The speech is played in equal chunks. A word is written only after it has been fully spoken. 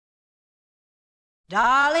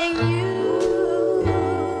Darling, you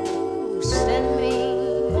send me.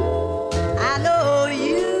 I know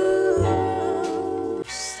you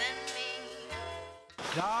send me.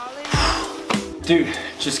 Darling. Dude,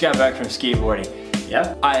 just got back from skateboarding.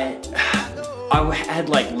 Yeah? I had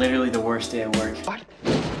like literally the worst day at work. What?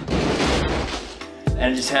 And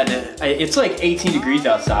I just had to, it's like 18 degrees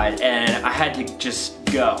outside and I had to just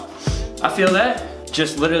go. I feel that.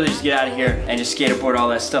 Just literally just get out of here and just skateboard all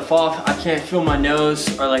that stuff off. I can't feel my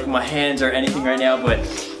nose or like my hands or anything right now, but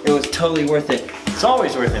it was totally worth it. It's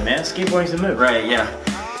always worth it, man. Skateboarding's the move. Right, yeah.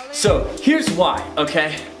 So here's why,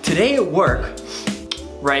 okay? Today at work,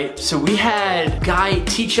 right, so we had a guy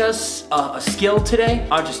teach us a skill today.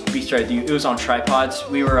 I'll just be straight with you, it was on tripods.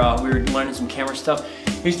 We were learning some camera stuff.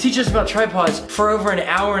 He was teaching us about tripods for over an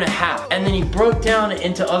hour and a half. And then he broke down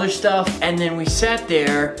into other stuff, and then we sat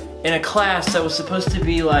there in a class that was supposed to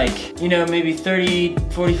be like, you know, maybe 30,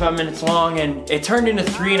 45 minutes long, and it turned into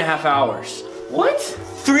 3.5 hours. What?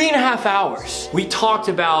 3.5 hours. We talked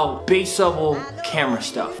about base level camera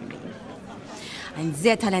stuff. Ein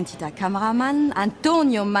sehr talentierter Kameramann,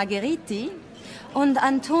 Antonio Margheriti, und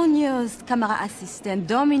Antonios Kameraassistent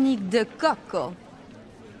Dominique de Coco.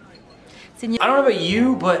 I don't know about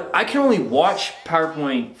you, but I can only watch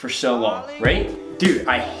PowerPoint for so long, right? Dude,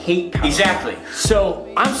 I hate PowerPoint. Exactly.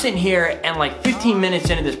 So I'm sitting here and like 15 minutes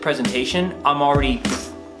into this presentation, I'm already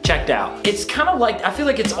checked out. It's kind of like, I feel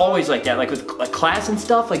like it's always like that, like with like class and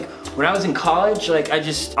stuff. Like when I was in college, like I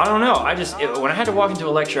don't know. When I had to walk into a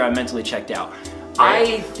lecture, I mentally checked out.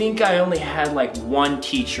 Right. I think I only had like one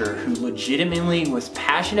teacher who legitimately was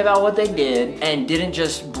passionate about what they did and didn't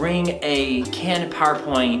just bring a canned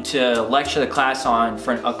PowerPoint to lecture the class on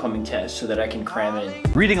for an upcoming test so that I can cram it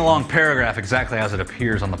in. Reading a long paragraph exactly as it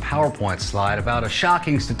appears on the PowerPoint slide about a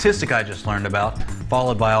shocking statistic I just learned about,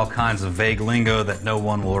 followed by all kinds of vague lingo that no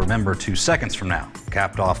one will remember 2 seconds from now,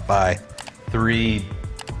 capped off by 3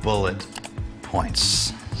 bullet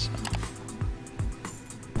points.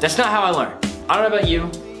 That's not how I learn. I don't know about you.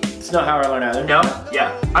 It's not how I learn either. No?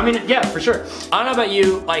 Yeah. I mean, yeah, for sure. I don't know about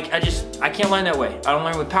you, like I can't learn that way. I don't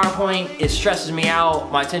learn with PowerPoint, it stresses me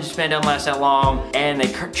out, my attention span doesn't last that long, and they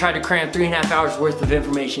tried to cram 3.5 hours worth of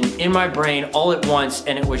information in my brain all at once,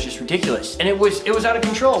 and it was just ridiculous. And it was out of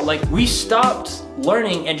control. Like we stopped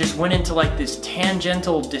learning and just went into like this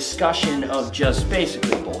tangential discussion of just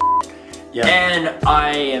basically bull. Yeah. And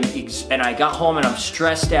I got home and I'm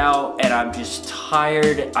stressed out and I'm just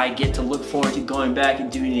tired. I get to look forward to going back and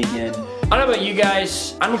doing it again. I don't know about you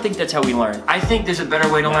guys, I don't think that's how we learn. I think there's a better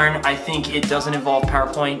way to learn. I think it doesn't involve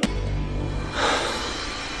PowerPoint.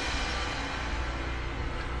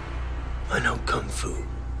 I know Kung Fu.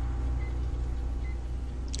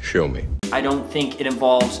 Show me. I don't think it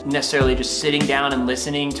involves necessarily just sitting down and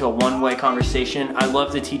listening to a one-way conversation. I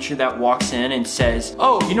love the teacher that walks in and says,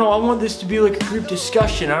 oh, you know, I want this to be like a group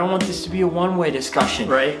discussion. I don't want this to be a one-way discussion.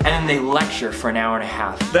 Right. And then they lecture for an hour and a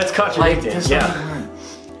half. That's contradicting, Like, that's yeah. not how you learn.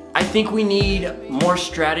 I think we need more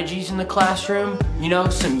strategies in the classroom. You know,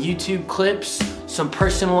 some YouTube clips, some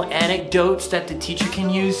personal anecdotes that the teacher can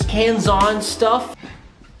use, hands-on stuff.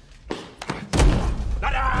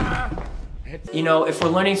 You know, if we're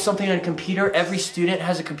learning something on a computer, every student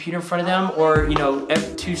has a computer in front of them, or, you know,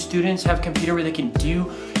 2 students have a computer where they can do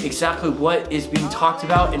exactly what is being talked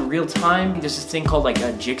about in real time. There's this thing called like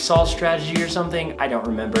a jigsaw strategy or something, I don't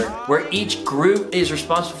remember, where each group is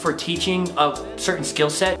responsible for teaching a certain skill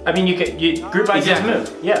set. I mean, group ideas Exactly.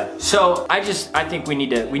 move. Yeah. So I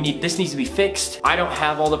think this needs to be fixed. I don't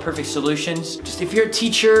have all the perfect solutions. Just if you're a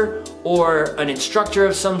teacher or an instructor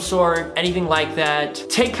of some sort, anything like that,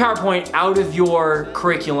 take PowerPoint out of your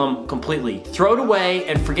curriculum completely. Throw it away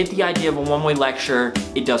and forget the idea of a one-way lecture.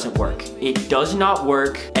 It doesn't work. It does not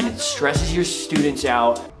work, and it stresses your students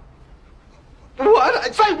out.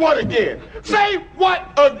 What? Say what again? Say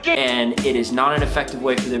what again? And it is not an effective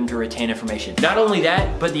way for them to retain information. Not only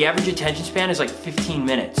that, but the average attention span is like 15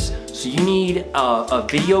 minutes. So you need a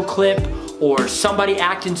video clip or somebody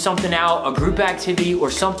acting something out, a group activity or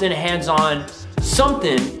something hands-on,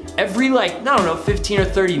 something every like, I don't know, 15 or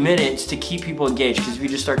 30 minutes to keep people engaged. Because if you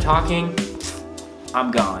just start talking,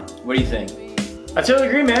 I'm gone. What do you think? I totally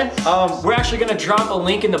agree, man. We're actually gonna drop a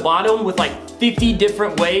link in the bottom with like 50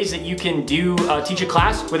 different ways that you can teach a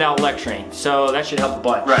class without lecturing. So that should help a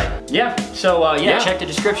bunch. Right. Yeah. So Yeah, check the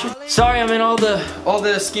description. Sorry, I'm in all the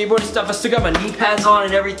skateboarding stuff. I still got my knee pads on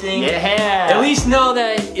and everything. Yeah. At least know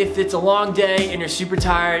that if it's a long day and you're super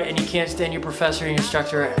tired and you can't stand your professor, your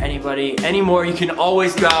instructor, or anybody anymore, you can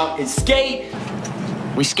always go out and skate.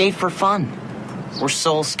 We skate for fun. We're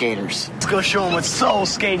soul skaters. Let's go show them what soul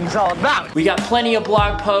skating's all about. We got plenty of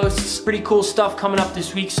blog posts, pretty cool stuff coming up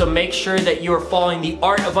this week, so make sure that you are following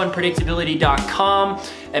theartofunpredictability.com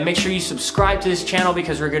and make sure you subscribe to this channel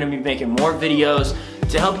because we're gonna be making more videos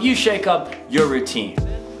to help you shake up your routine.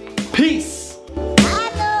 Peace!